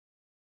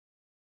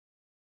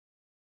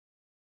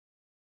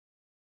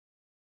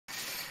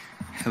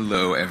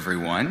Hello,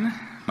 everyone.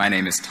 My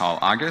name is Tal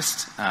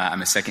August.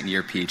 I'm a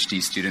second-year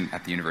PhD student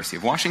at the University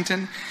of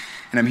Washington,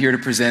 and I'm here to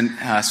present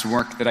some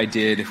work that I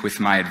did with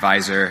my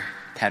advisor,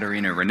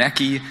 Katharina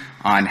Reinecke,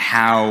 on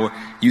how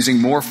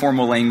using more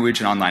formal language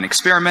in online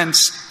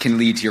experiments can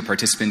lead to your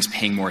participants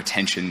paying more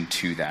attention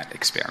to that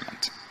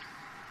experiment.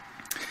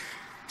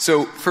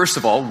 So, first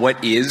of all,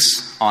 what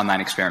is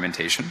online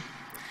experimentation?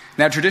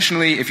 Now,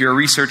 traditionally, if you're a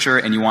researcher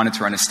and you wanted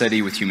to run a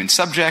study with human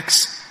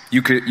subjects,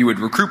 you would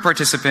recruit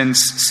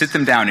participants, sit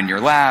them down in your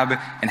lab,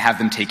 and have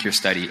them take your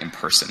study in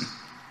person.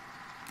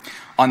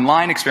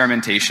 Online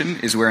experimentation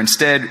is where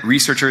instead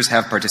researchers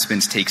have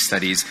participants take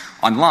studies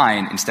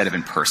online instead of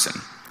in person.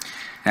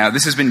 Now,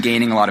 this has been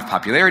gaining a lot of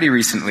popularity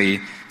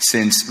recently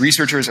since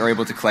researchers are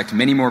able to collect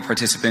many more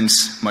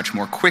participants much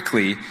more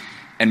quickly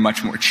and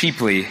much more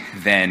cheaply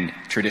than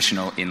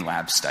traditional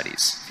in-lab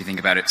studies. If you think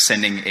about it,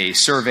 sending a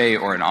survey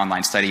or an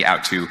online study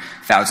out to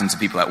thousands of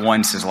people at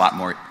once is a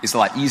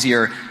lot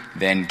easier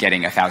than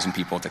getting 1,000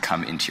 people to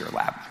come into your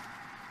lab.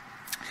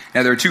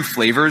 Now, there are two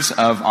flavors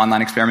of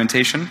online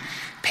experimentation,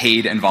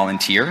 paid and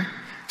volunteer.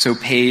 So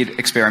paid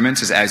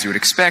experiments is as you would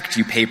expect.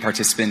 You pay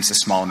participants a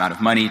small amount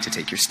of money to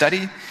take your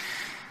study.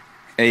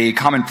 A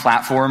common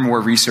platform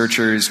where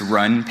researchers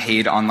run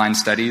paid online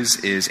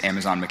studies is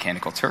Amazon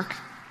Mechanical Turk.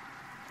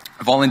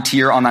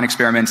 Volunteer online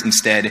experiments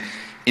instead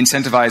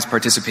incentivize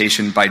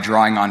participation by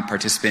drawing on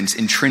participants'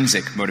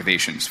 intrinsic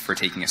motivations for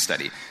taking a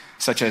study,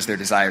 such as their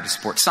desire to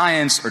support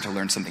science or to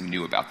learn something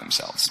new about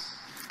themselves.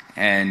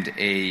 And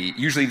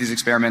usually these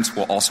experiments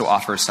will also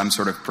offer some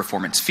sort of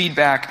performance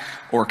feedback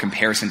or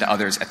comparison to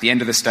others at the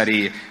end of the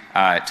study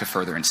to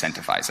further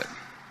incentivize it.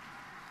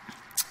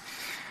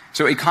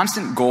 So a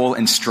constant goal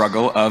and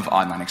struggle of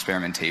online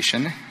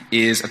experimentation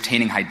is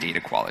obtaining high data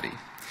quality.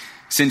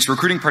 Since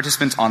recruiting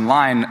participants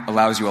online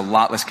allows you a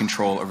lot less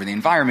control over the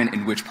environment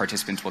in which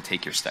participants will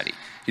take your study.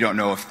 You don't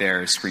know if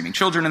there's screaming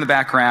children in the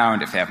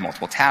background, if they have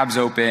multiple tabs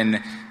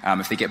open.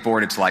 If they get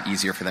bored, it's a lot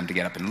easier for them to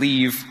get up and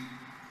leave.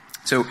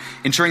 So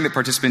ensuring that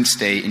participants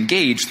stay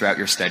engaged throughout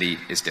your study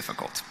is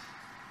difficult.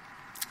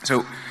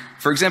 So,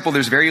 for example,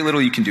 there's very little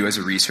you can do as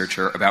a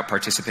researcher about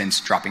participants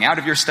dropping out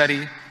of your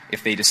study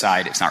if they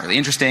decide it's not really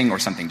interesting or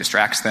something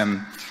distracts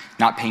them,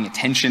 not paying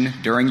attention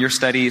during your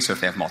study. So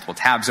if they have multiple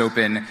tabs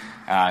open,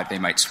 they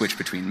might switch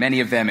between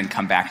many of them and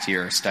come back to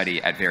your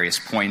study at various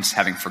points,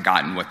 having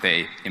forgotten what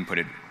they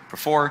inputted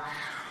before,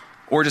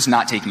 or just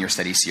not taking your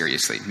study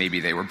seriously. Maybe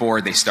they were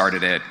bored, they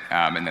started it,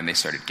 and then they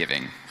started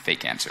giving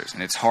fake answers.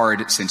 And it's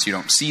hard, since you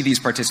don't see these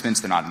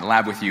participants, they're not in the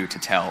lab with you, to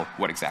tell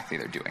what exactly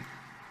they're doing.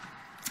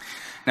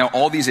 Now,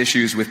 all these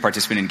issues with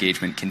participant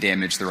engagement can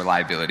damage the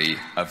reliability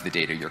of the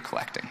data you're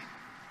collecting.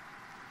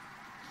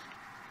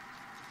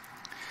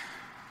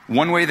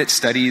 One way that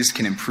studies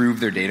can improve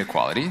their data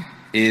quality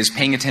is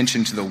paying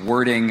attention to the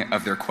wording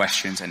of their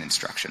questions and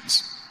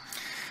instructions.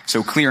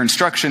 So clear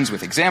instructions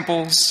with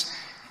examples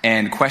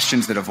and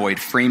questions that avoid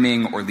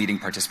framing or leading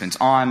participants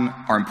on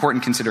are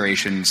important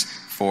considerations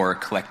for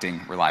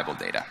collecting reliable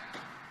data.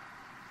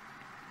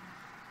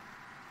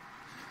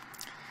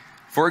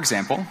 For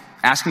example,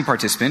 asking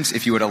participants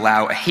if you would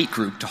allow a hate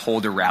group to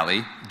hold a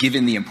rally,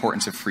 given the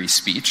importance of free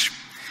speech,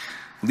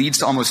 leads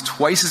to almost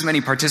twice as many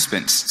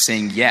participants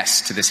saying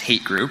yes to this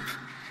hate group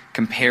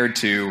compared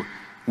to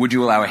would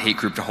you allow a hate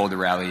group to hold a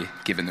rally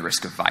given the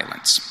risk of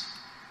violence?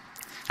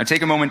 Now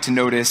take a moment to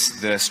notice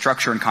the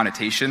structure and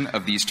connotation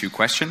of these two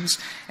questions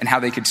and how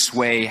they could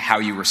sway how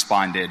you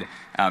responded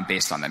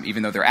based on them.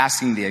 Even though they're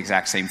asking the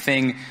exact same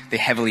thing, they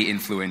heavily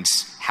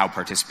influence how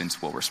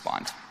participants will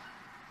respond.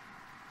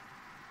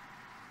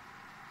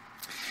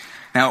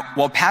 Now,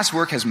 while past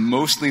work has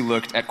mostly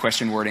looked at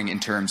question wording in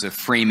terms of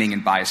framing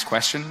and biased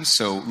questions,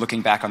 so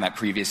looking back on that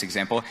previous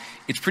example,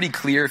 it's pretty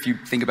clear if you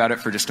think about it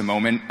for just a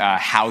moment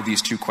how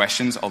these two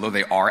questions, although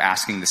they are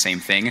asking the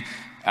same thing,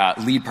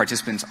 lead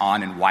participants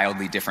on in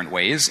wildly different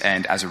ways.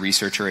 And as a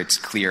researcher, it's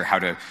clear how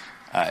to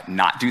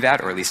not do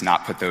that, or at least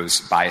not put those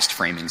biased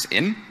framings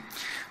in.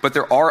 But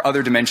there are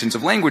other dimensions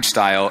of language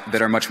style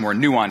that are much more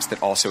nuanced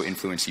that also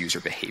influence user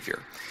behavior,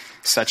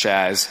 such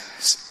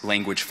as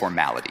language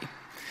formality.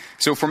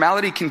 So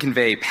formality can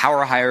convey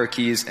power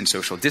hierarchies and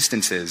social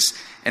distances,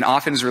 and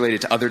often is related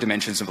to other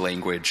dimensions of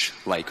language,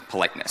 like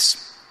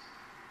politeness.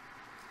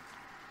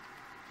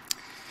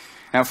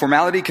 Now,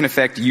 formality can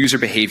affect user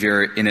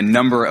behavior in a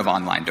number of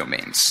online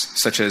domains,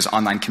 such as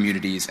online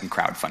communities and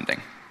crowdfunding.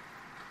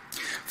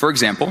 For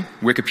example,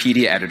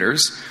 Wikipedia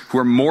editors, who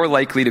are more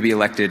likely to be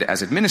elected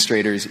as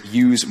administrators,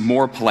 use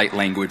more polite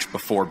language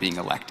before being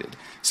elected,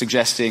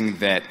 suggesting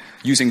that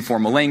using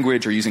formal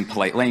language or using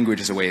polite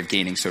language is a way of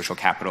gaining social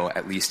capital,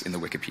 at least in the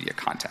Wikipedia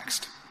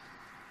context.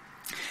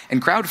 In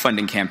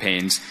crowdfunding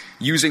campaigns,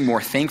 using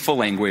more thankful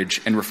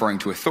language and referring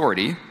to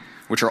authority,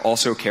 which are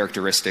also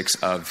characteristics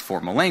of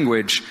formal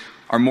language,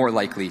 are more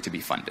likely to be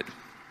funded.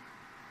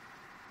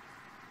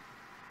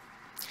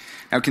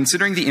 Now,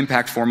 considering the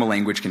impact formal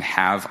language can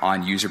have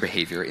on user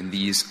behavior in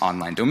these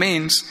online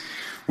domains,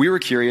 We were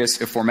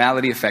curious if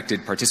formality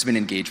affected participant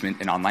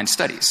engagement in online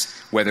studies,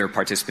 whether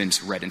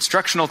participants read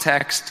instructional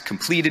text,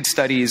 completed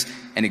studies,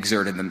 and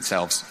exerted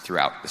themselves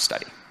throughout the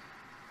study.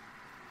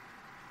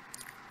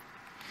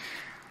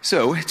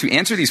 So, to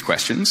answer these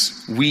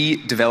questions, we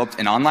developed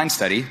an online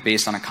study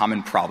based on a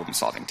common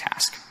problem-solving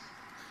task.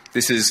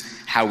 This is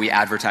how we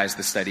advertised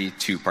the study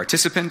to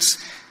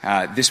participants.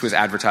 This was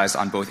advertised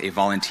on both a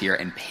volunteer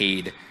and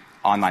paid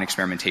online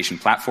experimentation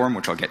platform,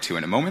 which I'll get to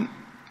in a moment.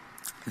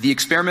 The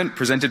experiment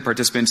presented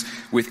participants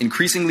with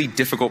increasingly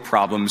difficult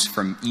problems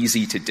from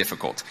easy to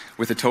difficult,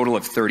 with a total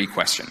of 30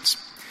 questions.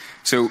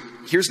 So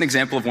here's an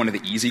example of one of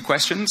the easy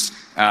questions.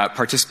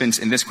 Participants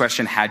in this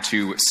question had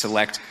to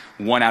select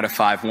 1 out of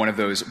 5, one of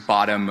those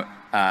bottom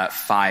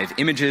 5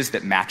 images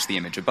that match the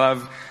image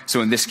above.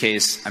 So in this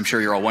case, I'm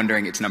sure you're all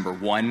wondering, it's number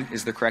 1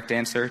 is the correct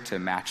answer to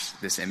match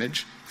this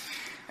image.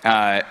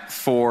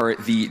 For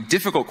the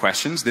difficult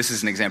questions, this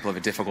is an example of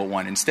a difficult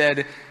one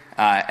instead.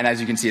 And as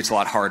you can see, it's a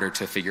lot harder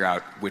to figure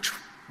out which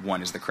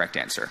one is the correct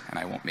answer. And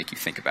I won't make you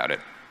think about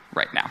it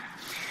right now.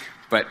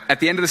 But at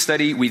the end of the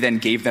study, we then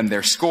gave them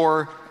their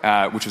score,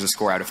 which was a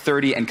score out of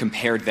 30, and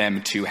compared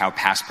them to how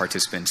past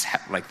participants,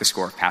 like the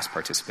score of past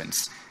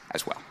participants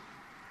as well.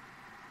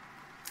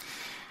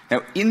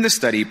 Now, in the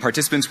study,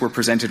 participants were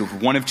presented with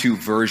one of 2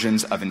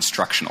 versions of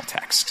instructional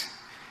text,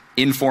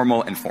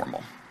 informal and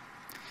formal.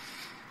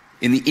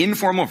 In the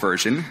informal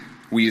version,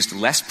 we used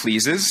less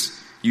pleases,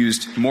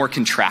 used more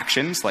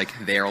contractions like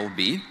there'll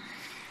be,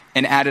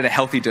 and added a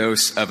healthy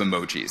dose of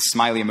emojis,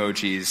 smiley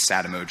emojis,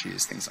 sad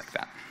emojis, things like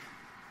that.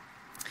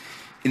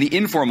 In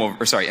the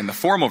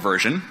formal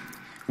version,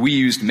 we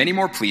used many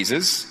more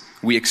pleases,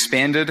 we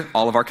expanded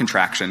all of our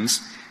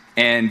contractions,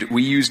 and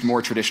we used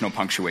more traditional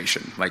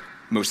punctuation, like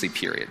mostly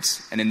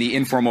periods. And in the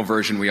informal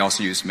version, we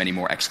also used many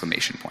more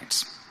exclamation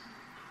points.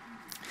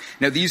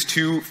 Now, these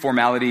 2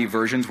 formality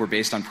versions were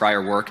based on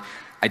prior work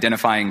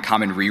identifying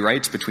common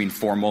rewrites between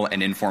formal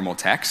and informal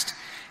text,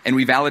 and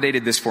we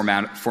validated this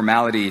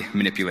formality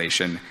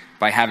manipulation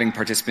by having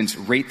participants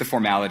rate the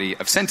formality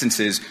of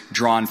sentences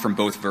drawn from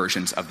both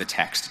versions of the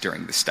text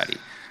during the study.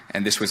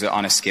 And this was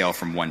on a scale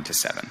from 1 to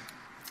 7.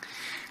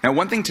 Now,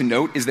 one thing to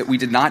note is that we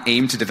did not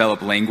aim to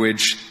develop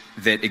language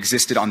that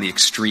existed on the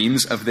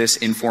extremes of this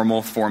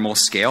informal-formal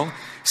scale,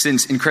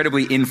 since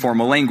incredibly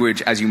informal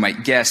language, as you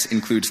might guess,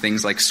 includes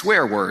things like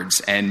swear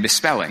words and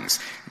misspellings,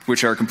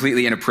 which are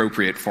completely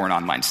inappropriate for an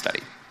online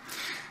study.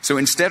 So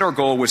instead, our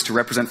goal was to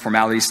represent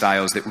formality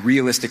styles that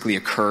realistically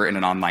occur in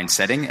an online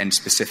setting, and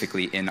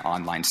specifically in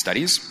online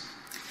studies.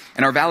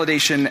 And our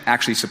validation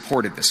actually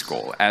supported this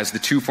goal, as the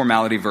 2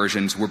 formality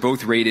versions were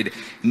both rated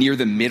near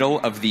the middle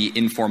of the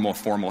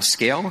informal-formal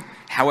scale.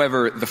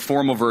 However, the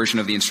formal version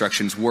of the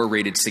instructions were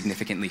rated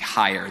significantly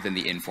higher than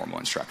the informal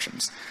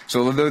instructions.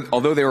 So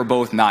although they were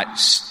both not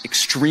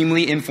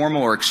extremely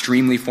informal or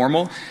extremely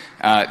formal,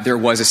 there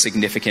was a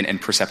significant and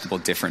perceptible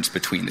difference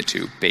between the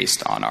 2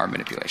 based on our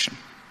manipulation.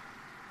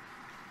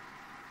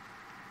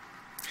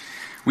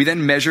 We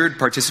then measured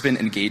participant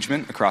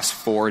engagement across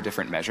 4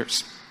 different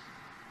measures.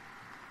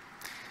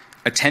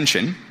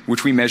 Attention,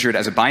 which we measured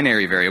as a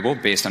binary variable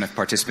based on if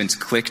participants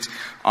clicked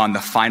on the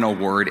final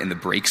word in the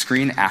break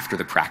screen after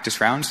the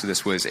practice round. So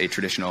this was a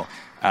traditional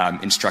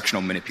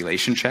instructional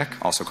manipulation check,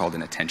 also called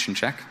an attention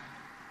check.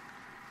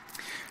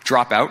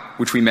 Dropout,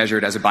 which we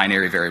measured as a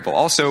binary variable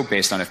also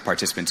based on if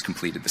participants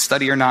completed the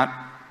study or not.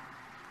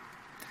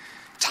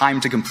 Time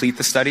to complete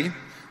the study.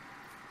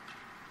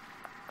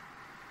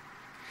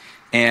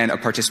 And a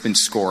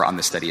participant's score on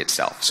the study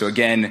itself. So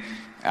again,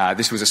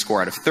 this was a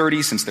score out of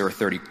 30 since there were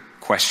 30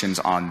 questions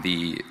on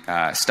the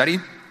study.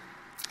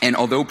 And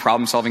although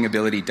problem-solving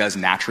ability does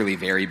naturally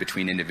vary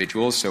between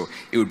individuals, so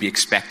it would be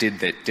expected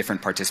that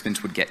different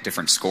participants would get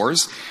different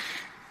scores,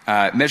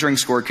 measuring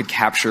score could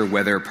capture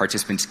whether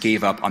participants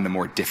gave up on the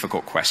more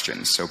difficult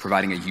questions, so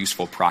providing a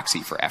useful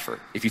proxy for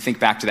effort. If you think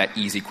back to that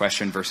easy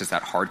question versus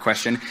that hard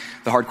question,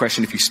 the hard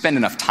question, if you spend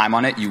enough time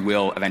on it, you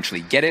will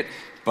eventually get it,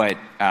 but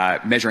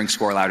measuring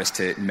score allowed us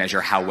to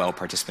measure how well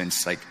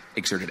participants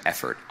exerted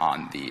effort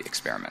on the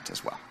experiment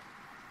as well.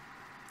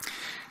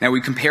 Now, we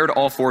compared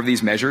all 4 of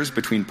these measures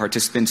between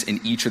participants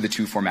in each of the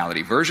 2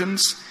 formality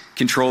versions,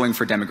 controlling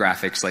for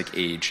demographics like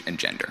age and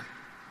gender.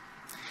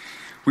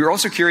 We were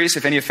also curious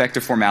if any effect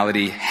of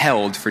formality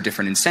held for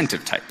different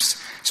incentive types.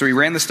 So we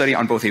ran the study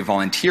on both a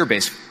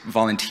volunteer-based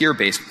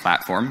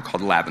platform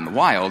called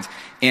LabintheWild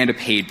and a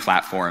paid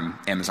platform,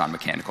 Amazon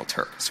Mechanical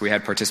Turk. So we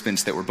had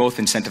participants that were both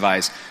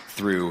incentivized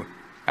through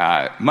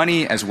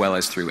money as well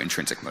as through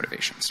intrinsic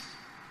motivations.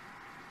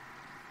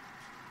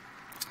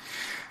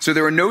 So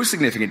there were no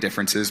significant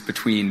differences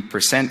between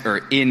percent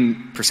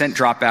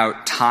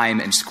dropout,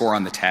 time, and score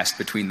on the test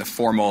between the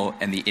formal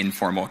and the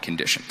informal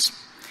conditions.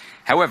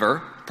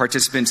 However,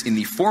 participants in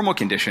the formal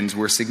conditions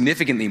were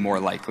significantly more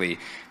likely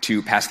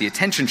to pass the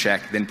attention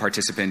check than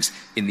participants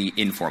in the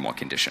informal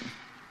condition.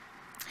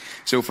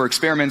 So for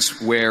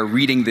experiments where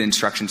reading the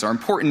instructions are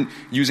important,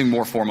 using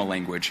more formal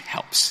language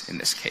helps in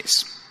this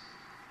case.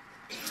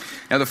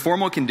 Now, the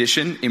formal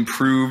condition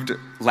improved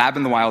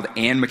LabintheWild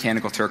and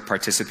Mechanical Turk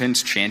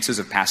participants' chances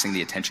of passing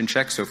the attention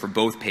check. So for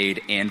both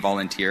paid and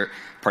volunteer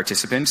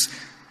participants,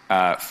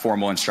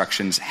 formal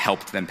instructions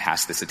helped them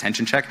pass this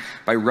attention check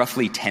by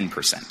roughly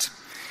 10%.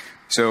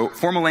 So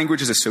formal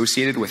language is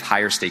associated with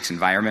higher stakes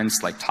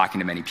environments like talking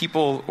to many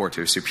people or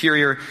to a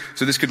superior.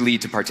 So this could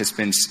lead to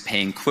participants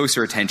paying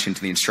closer attention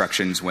to the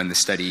instructions when the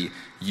study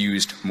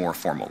used more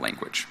formal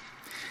language.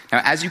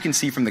 Now, as you can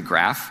see from the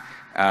graph,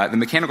 the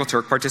Mechanical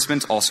Turk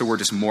participants also were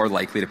just more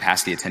likely to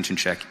pass the attention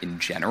check in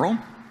general.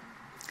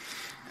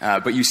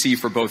 But you see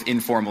for both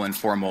informal and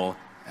formal,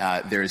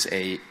 there's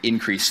a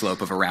increased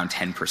slope of around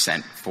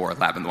 10% for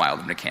LabintheWild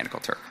and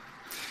Mechanical Turk.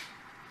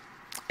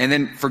 And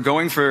then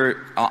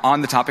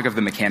on the topic of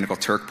the Mechanical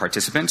Turk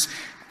participants,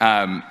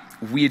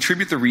 we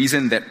attribute the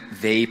reason that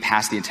they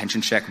pass the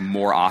attention check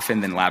more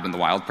often than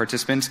LabintheWild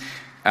participants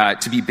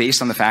to be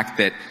based on the fact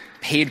that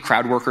paid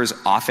crowd workers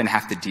often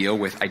have to deal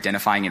with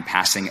identifying and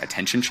passing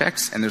attention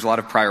checks, and there's a lot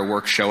of prior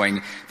work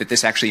showing that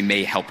this actually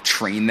may help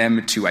train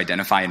them to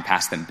identify and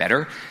pass them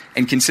better.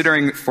 And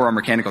considering for our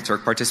Mechanical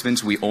Turk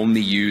participants, we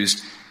only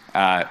used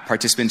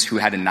participants who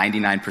had a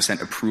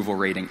 99% approval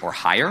rating or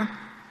higher,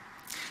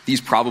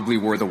 these probably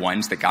were the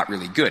ones that got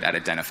really good at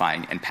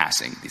identifying and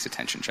passing these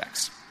attention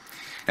checks.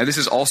 Now, this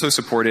is also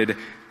supported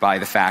by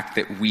the fact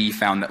that we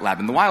found that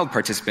LabintheWild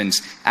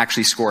participants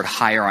actually scored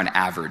higher on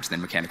average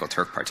than Mechanical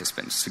Turk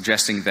participants,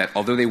 suggesting that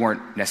although they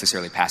weren't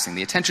necessarily passing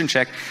the attention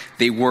check,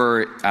 they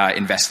were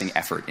investing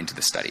effort into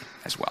the study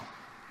as well.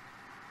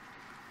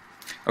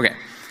 Okay,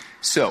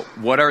 so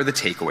what are the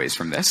takeaways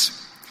from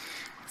this?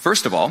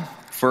 First of all,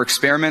 for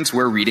experiments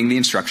where reading the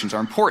instructions are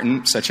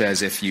important, such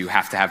as if you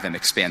have to have them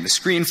expand the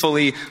screen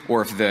fully,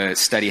 or if the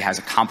study has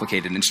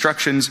complicated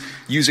instructions,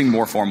 using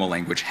more formal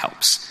language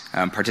helps.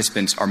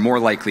 Participants are more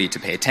likely to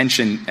pay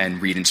attention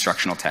and read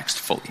instructional text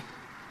fully.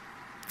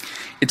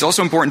 It's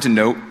also important to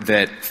note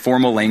that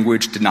formal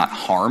language did not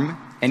harm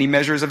any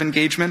measures of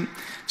engagement.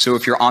 So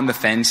if you're on the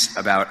fence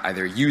about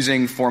either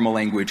using formal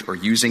language or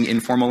using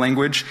informal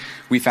language,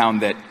 we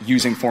found that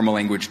using formal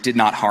language did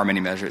not harm any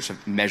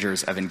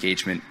measures of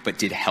engagement, but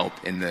did help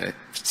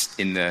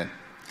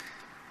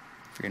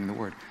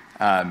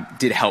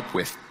did help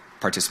with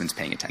participants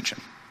paying attention.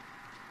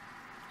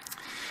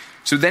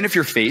 So then if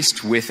you're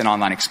faced with an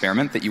online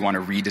experiment that you want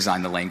to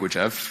redesign the language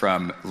of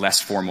from less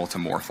formal to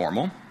more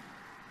formal,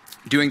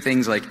 doing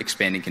things like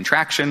expanding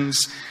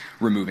contractions,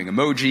 removing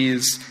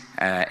emojis,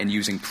 and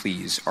using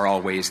please are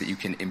all ways that you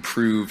can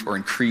improve or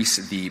increase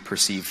the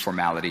perceived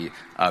formality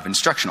of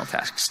instructional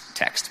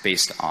text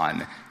based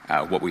on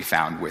what we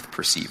found with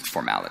perceived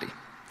formality.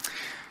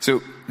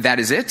 So that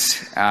is it.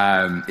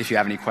 If you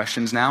have any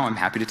questions now, I'm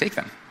happy to take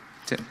them.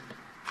 That's it.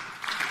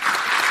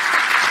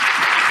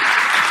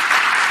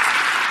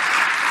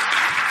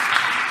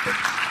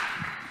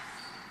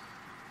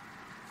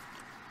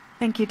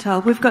 Thank you,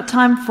 Tal. We've got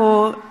time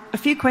for a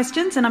few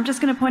questions, and I'm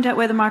just going to point out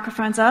where the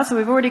microphones are. So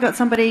we've already got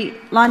somebody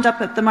lined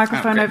up at the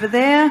microphone over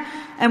there,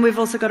 and we've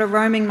also got a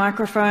roaming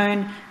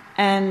microphone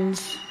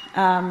and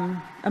a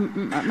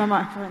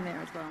microphone there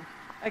as well.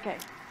 Okay.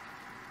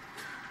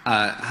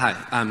 Hi,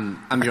 I'm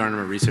Bjorn. I'm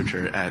a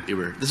researcher at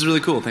Uber. This is really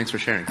cool. Thanks for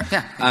sharing.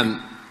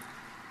 Yeah.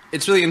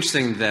 It's really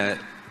interesting that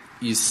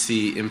you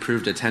see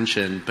improved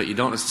attention, but you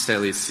don't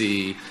necessarily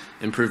see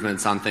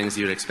improvements on things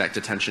you'd expect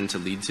attention to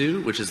lead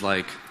to, which is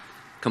like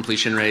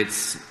completion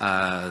rates,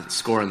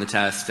 score on the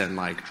test, and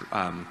like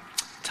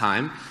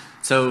time.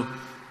 So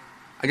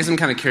I guess I'm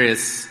kind of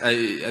curious.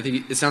 I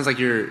think it sounds like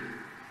you're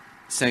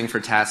saying for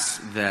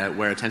tasks that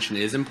where attention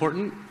is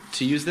important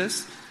to use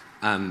this.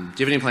 Do you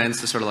have any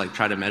plans to sort of like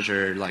try to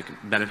measure like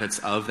benefits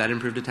of that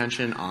improved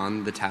attention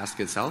on the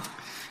task itself?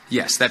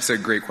 Yes, that's a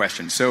great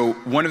question. So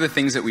one of the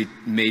things that we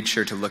made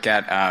sure to look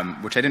at,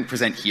 which I didn't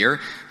present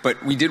here,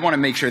 but we did want to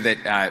make sure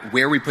that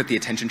where we put the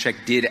attention check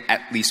did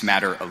at least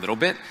matter a little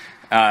bit.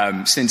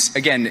 Since,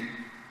 again,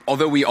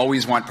 although we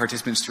always want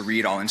participants to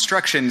read all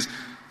instructions,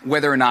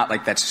 whether or not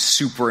like that's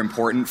super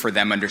important for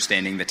them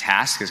understanding the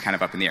task is kind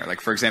of up in the air. Like,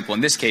 for example,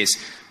 in this case,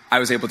 I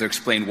was able to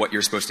explain what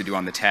you're supposed to do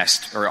on the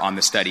test or on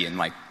the study in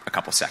like a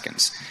couple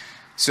seconds.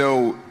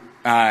 So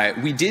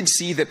we did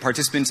see that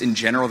participants in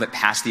general that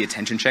passed the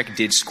attention check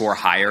did score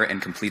higher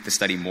and complete the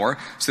study more.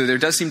 So there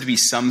does seem to be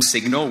some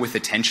signal with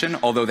attention,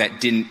 although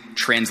that didn't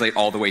translate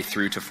all the way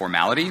through to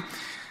formality.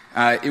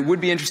 It would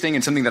be interesting,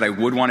 and something that I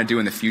would want to do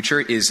in the future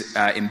is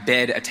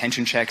embed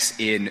attention checks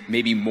in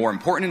maybe more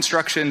important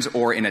instructions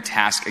or in a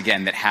task,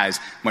 again, that has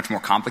much more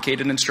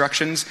complicated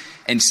instructions,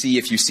 and see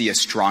if you see a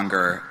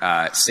stronger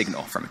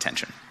signal from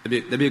attention.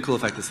 That'd be a cool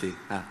effect to see.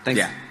 Thanks.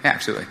 Yeah,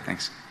 absolutely.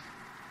 Thanks.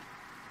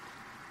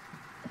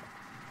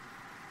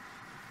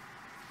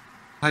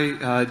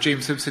 Hi,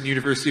 James Simpson,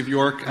 University of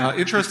York.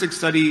 Interesting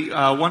study.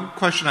 One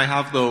question I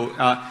have, though,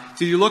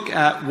 did you look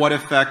at what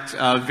effect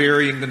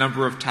varying the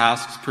number of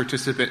tasks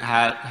participant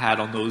had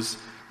on those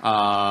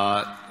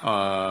on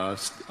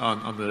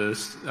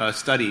the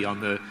study,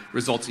 on the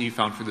results that you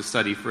found for the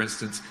study? For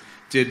instance,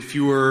 did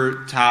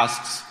fewer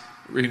tasks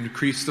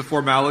increase the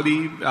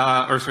formality,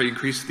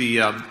 increase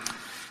the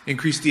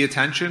increase the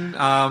attention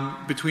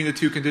between the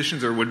two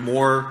conditions, or would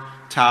more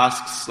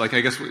tasks, like I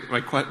guess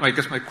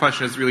my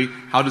question is really,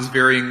 how does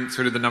varying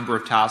sort of the number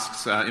of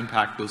tasks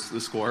impact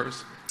the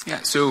scores?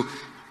 Yeah, so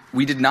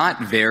we did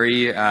not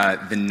vary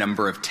the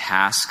number of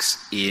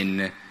tasks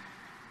in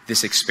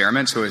this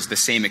experiment, so it was the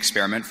same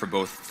experiment for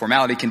both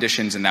formality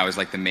conditions, and that was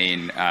like the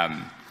main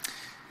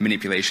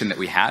manipulation that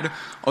we had.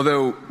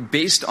 Although,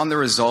 based on the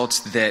results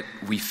that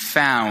we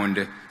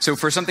found, so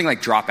for something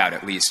like dropout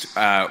at least,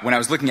 when I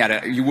was looking at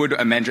it, you would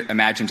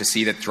imagine to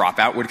see that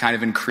dropout would kind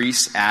of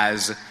increase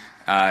as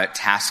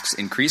tasks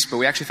increase, but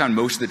we actually found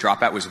most of the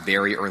dropout was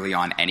very early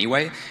on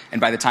anyway, and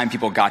by the time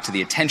people got to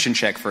the attention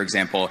check, for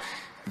example,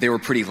 they were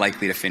pretty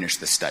likely to finish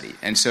the study.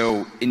 And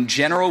so, in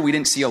general, we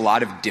didn't see a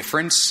lot of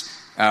difference,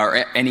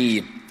 or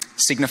any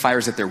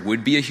signifiers that there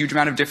would be a huge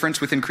amount of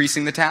difference with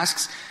increasing the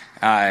tasks.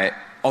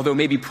 Although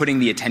maybe putting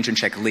the attention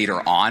check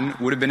later on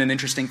would have been an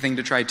interesting thing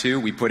to try too.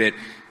 We put it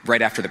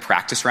right after the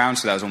practice round,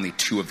 so that was only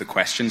 2 of the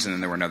questions, and then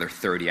there were another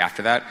 30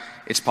 after that.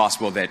 It's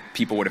possible that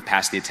people would have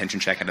passed the attention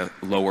check at a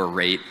lower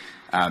rate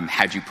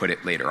had you put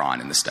it later on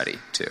in the study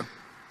too.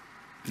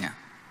 Yeah,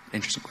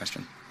 interesting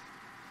question.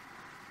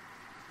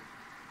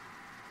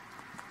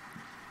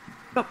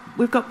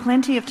 We've got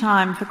plenty of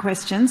time for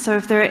questions, so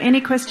if there are any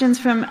questions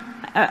from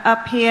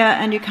up here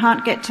and you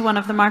can't get to one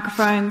of the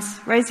microphones,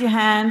 raise your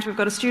hand. We've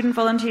got a student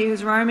volunteer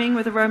who's roaming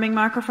with a roaming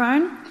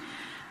microphone.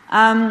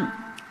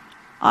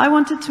 I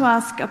wanted to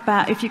ask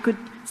about if you could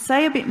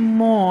say a bit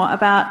more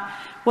about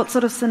what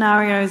sort of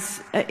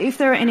scenarios, if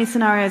there are any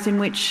scenarios in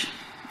which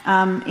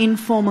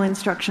informal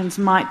instructions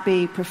might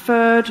be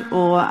preferred,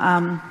 or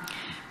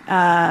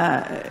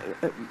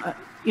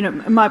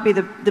it might be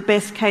the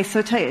best case.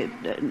 So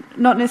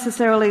not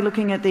necessarily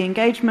looking at the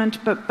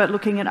engagement, but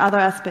looking at other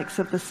aspects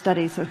of the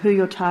study, so who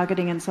you're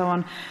targeting and so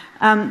on.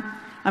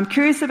 I'm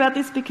curious about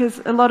this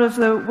because a lot of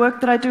the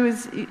work that I do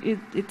is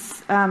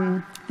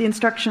the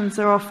instructions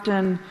are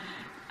often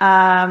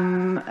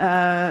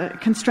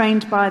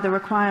constrained by the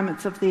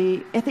requirements of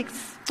the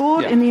ethics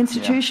board in the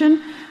institution,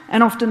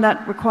 and often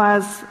that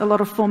requires a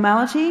lot of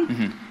formality.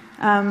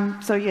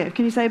 Mm-hmm.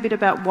 Can you say a bit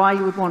about why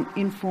you would want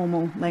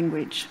informal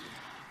language?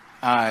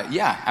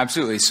 Yeah,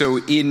 absolutely. So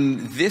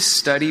in this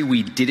study,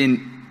 we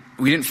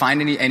didn't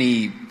find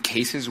any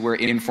cases where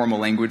informal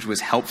language was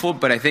helpful,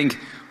 but I think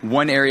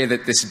one area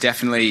that this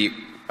definitely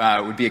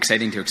would be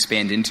exciting to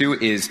expand into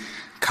is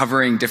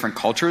covering different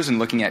cultures and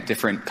looking at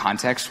different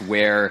contexts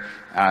where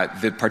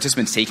the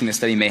participants taking the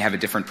study may have a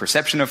different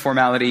perception of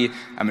formality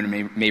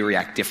and may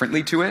react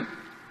differently to it.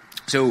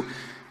 So,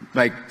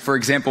 for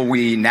example,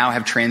 we now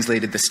have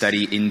translated the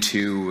study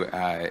into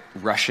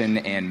Russian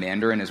and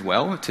Mandarin as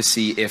well to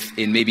see if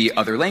in maybe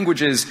other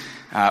languages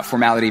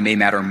formality may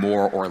matter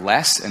more or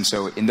less. And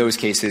so in those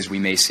cases, we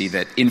may see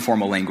that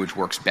informal language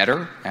works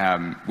better,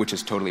 which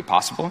is totally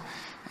possible.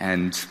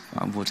 And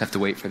we'll just have to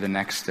wait for the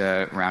next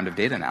round of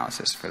data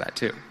analysis for that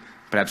too.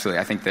 But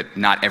absolutely, I think that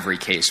not every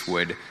case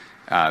would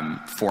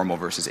formal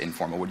versus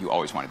informal. Would you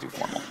always want to do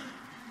formal?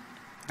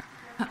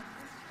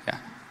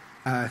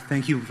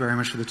 Thank you very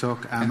much for the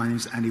talk. My name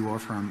is Andy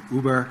Ward from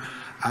Uber.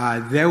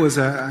 There was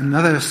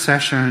another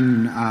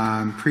session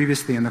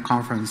previously in the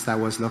conference that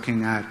was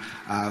looking at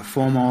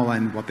formal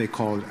and what they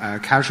called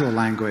casual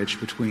language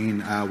between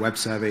web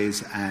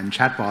surveys and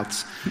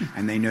chatbots,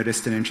 and they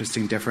noticed an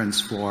interesting difference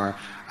for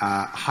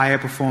higher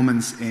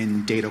performance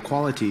in data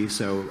quality,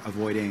 so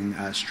avoiding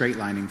straight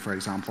lining, for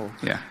example,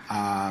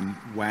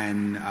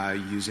 when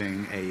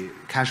using a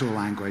casual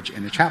language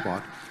in a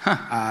chatbot.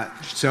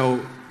 So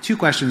 2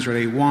 questions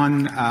really.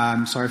 One,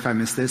 sorry if I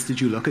missed this,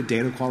 did you look at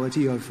data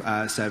quality of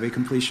survey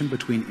completion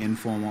between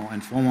informal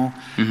and formal?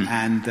 Mm-hmm.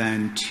 And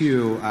then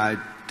 2,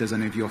 does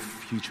any of your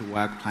future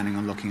work planning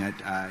on looking at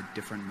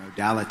different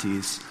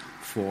modalities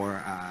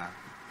for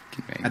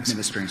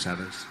administering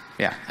surveys?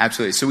 Yeah,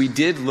 absolutely. So we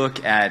did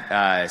look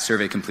at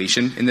survey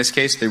completion in this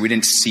case. We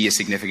didn't see a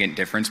significant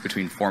difference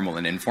between formal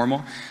and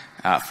informal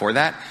for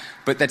that.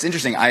 But that's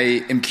interesting.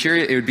 I am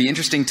curious. It would be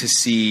interesting to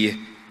see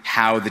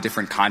how the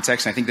different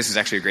contexts, and I think this is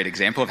actually a great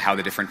example of how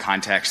the different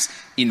contexts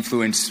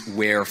influence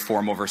where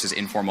formal versus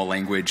informal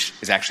language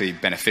is actually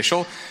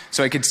beneficial.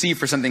 So I could see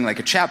for something like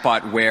a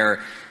chatbot where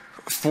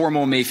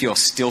formal may feel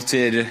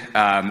stilted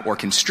or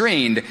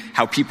constrained,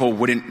 how people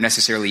wouldn't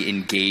necessarily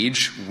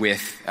engage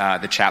with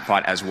the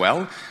chatbot as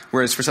well.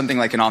 Whereas for something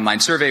like an online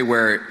survey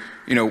where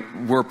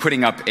we're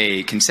putting up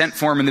a consent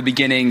form in the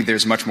beginning,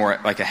 there's much more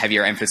like a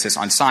heavier emphasis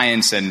on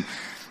science and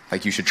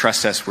like you should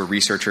trust us, we're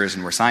researchers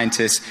and we're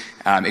scientists.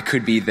 It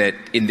could be that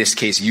in this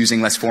case, using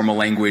less formal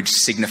language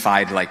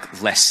signified like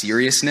less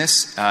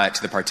seriousness to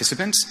the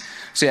participants.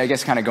 So yeah, I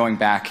guess kind of going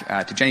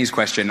back to Jenny's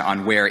question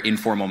on where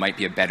informal might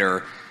be a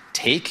better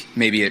take,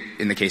 maybe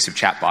in the case of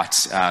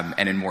chatbots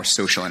and in more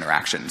social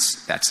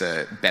interactions, that's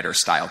a better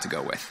style to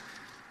go with.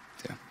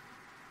 So.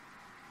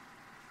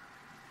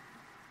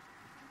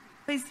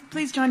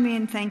 Please join me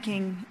in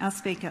thanking our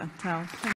speaker, Tal.